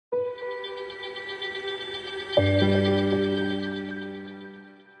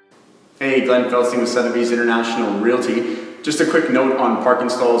Hey, Glenn Felstein with Sotheby's International Realty. Just a quick note on parking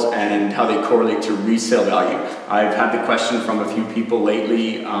stalls and how they correlate to resale value. I've had the question from a few people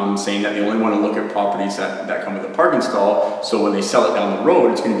lately saying that they only want to look at properties that come with a parking stall, so when they sell it down the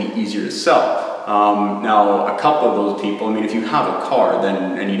road, it's going to be easier to sell. Now, a couple of those people, I mean, if you have a car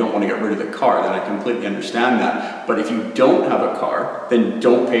and you don't want to get rid of the car, then I completely understand that. But if you don't have a car, then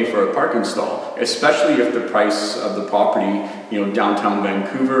don't pay for a parking stall, especially if the price of the property, downtown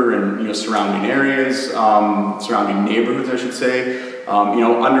Vancouver and, surrounding areas, surrounding neighborhoods, I should say,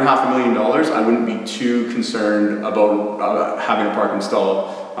 under $500,000, I wouldn't be too concerned about having a parking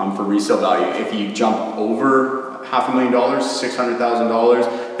stall for resale value. If you jump over $500,000,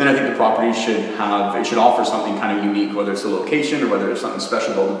 $600,000, then I think the property should offer something kind of unique, whether it's the location or whether there's something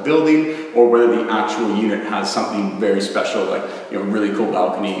special about the building, or whether the actual unit has something very special, like a really cool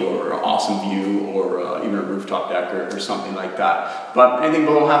balcony or an awesome view, or even a rooftop deck or something like that. But anything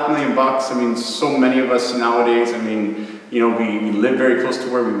below $500,000, I mean, so many of us nowadays, I mean, we live very close to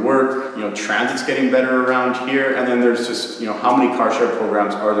where we work, transit's getting better around here, and then there's just, how many car share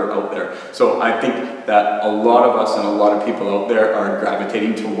programs are there out there? So I think that a lot of us and a lot of people out there are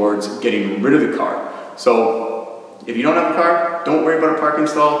gravitating towards getting rid of the car. So if you don't have a car, don't worry about a parking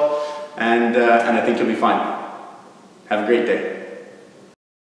stall, and I think you'll be fine. Have a great day.